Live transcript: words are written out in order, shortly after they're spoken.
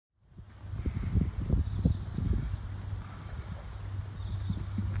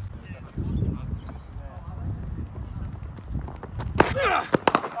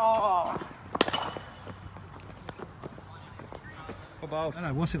bowled. I don't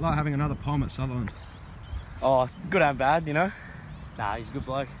know, what's it like having another Pom at Sutherland? Oh, good and bad, you know. Nah, he's a good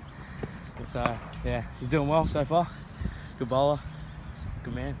bloke. So, yeah, he's doing well so far. Good bowler,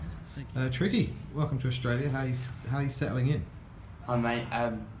 good man. Tricki, welcome to Australia. How are you settling in? Hi mate,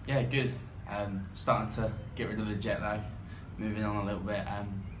 yeah, good. Starting to get rid of the jet lag, moving on a little bit,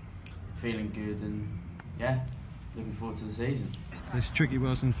 feeling good, and yeah, looking forward to the season. This is Tricki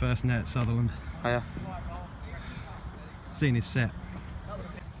Wilson, first net at Sutherland. Hiya. Seen his set.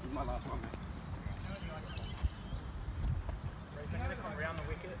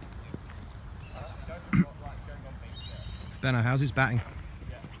 Benno, how's his batting?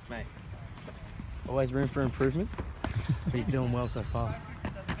 Mate, always room for improvement, but he's doing well so far.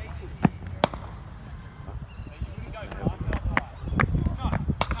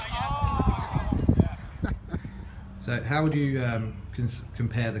 So how would you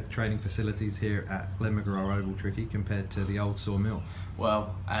compare the training facilities here at Glenmagraw Oval, Tricki, compared to the old Sawmill?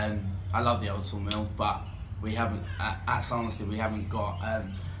 Well, I love the old Sawmill, but we haven't, at Sanderstead, we haven't got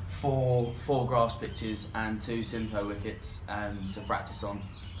four grass pitches and 2 Simpo wickets to practice on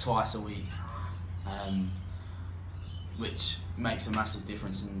twice a week, which makes a massive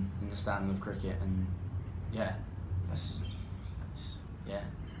difference in the standing of cricket. And yeah, that's yeah.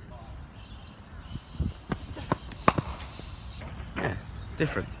 Yeah,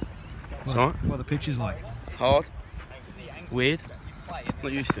 different. It's alright. What are the pitches like? Hard, weird,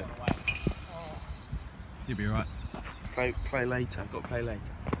 not used to it. You'll be alright. Play later, got to play later.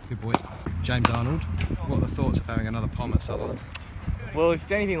 Good boy. James Arnold, what are the thoughts of having another Pom at Sutherland? Well, if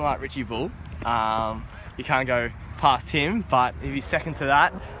it's anything like Richie Bull, you can't go past him, but if he's second to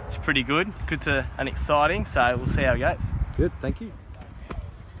that, it's pretty good. Good to and exciting, so we'll see how it goes. Good, thank you.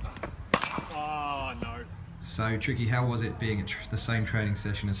 Oh, no. So, Tricki, how was it being at the same training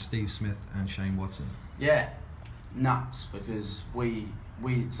session as Steve Smith and Shane Watson? Yeah, nuts, because we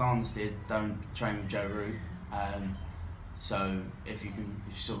Sanderstead don't train with Joe Root, so if you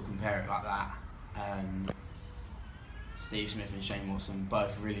sort of compare it like that, Steve Smith and Shane Watson,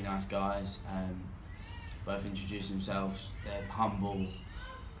 both really nice guys, both introduced themselves, they're humble,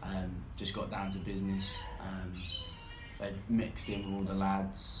 just got down to business, they mixed in with all the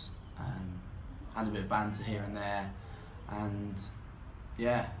lads, had a bit of banter here and there, and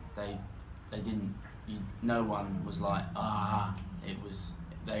yeah, they didn't, no one was like,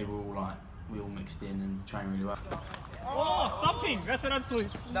 they were all like, we all mixed in and trained really well. Oh, stumping! That's an absolute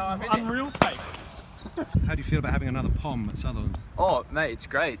unreal take. How do you feel about having another Pom at Sutherland? Oh, mate, it's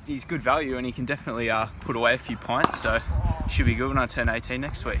great. He's good value and he can definitely put away a few pints, so should be good when I turn 18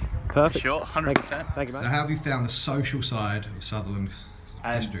 next week. Perfect. For sure, 100%. Thank you, mate. So how have you found the social side of Sutherland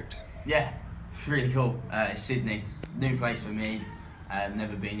District? Yeah, it's really cool. It's Sydney, new place for me,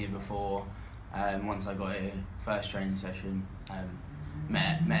 never been here before. Once I got here, first training session,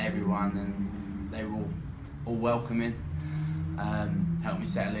 met everyone, and they were all welcoming, helped me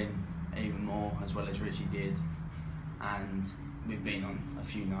settle in even more, as well as Richie did, and we've been on a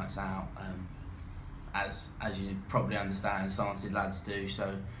few nights out, as you probably understand, Sanderstead lads do,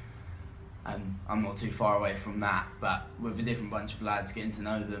 so I'm not too far away from that, but with a different bunch of lads, getting to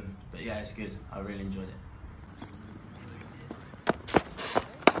know them, but yeah, it's good, I really enjoyed it.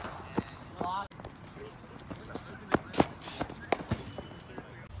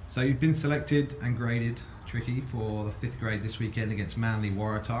 So you've been selected and graded, Tricki, for the 5th grade this weekend against Manly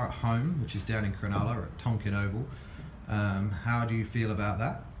Waratah at home, which is down in Cronulla at Tonkin Oval. How do you feel about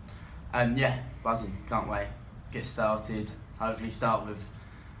that? Yeah, buzzing, can't wait. Get started, hopefully start with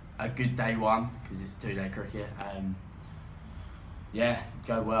a good day one, because it's 2-day cricket. Yeah,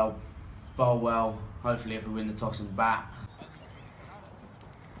 go well, bowl well, hopefully if we win the toss and bat.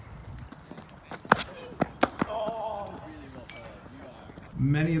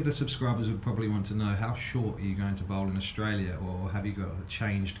 Many of the subscribers would probably want to know, how short are you going to bowl in Australia, or have you got a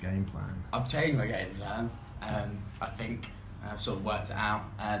changed game plan? I've changed my game plan. I think I've sort of worked it out.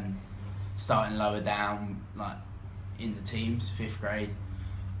 Starting lower down, like in the teams, 5th grade,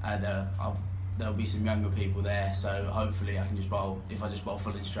 there'll be some younger people there, so hopefully I can just bowl, if I just bowl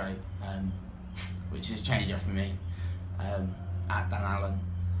full and straight, which is change up for me, at Dan Allen.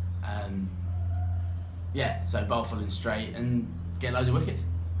 Yeah, so bowl full and straight and get loads of wickets.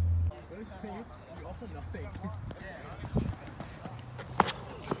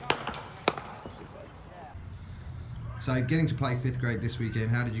 So getting to play 5th grade this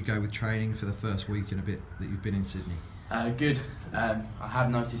weekend, how did you go with training for the first week and a bit that you've been in Sydney? Good. I have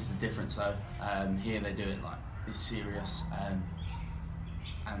noticed the difference though. Here they do it like, it's serious,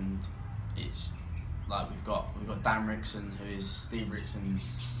 and it's like we've got Dan Rickson, who is Steve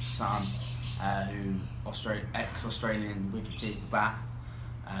Rickson's son, who ex-Australian wicketkeeper bat,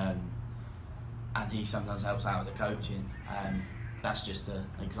 and he sometimes helps out with the coaching. That's just an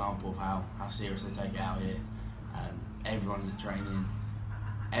example of how serious they take it out here. Everyone's at training,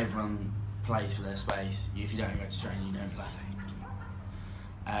 everyone plays for their space. If you don't go to training, you don't play.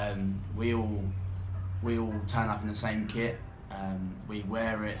 We all turn up in the same kit. We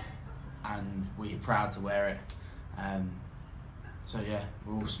wear it, and we're proud to wear it. So yeah,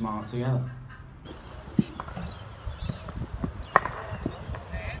 we're all smart together.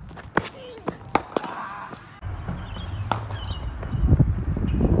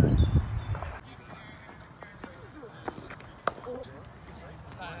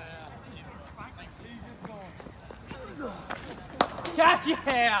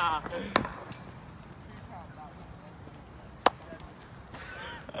 Yeah!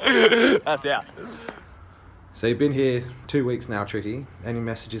 That's out. So you've been here 2 weeks now, Tricki. Any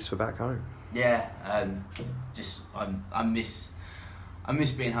messages for back home? Yeah, just I miss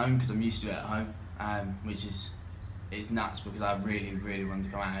being home because I'm used to it at home, which is nuts because I really want to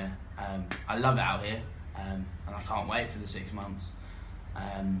come out here. I love it out here, and I can't wait for the 6 months.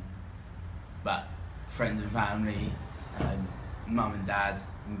 But friends and family, mum and dad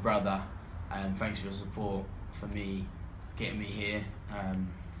and brother, thanks for your support for me, getting me here,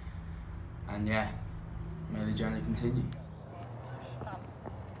 and yeah, may the journey continue.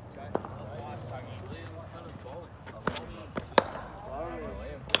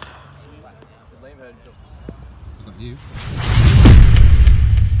 Got you.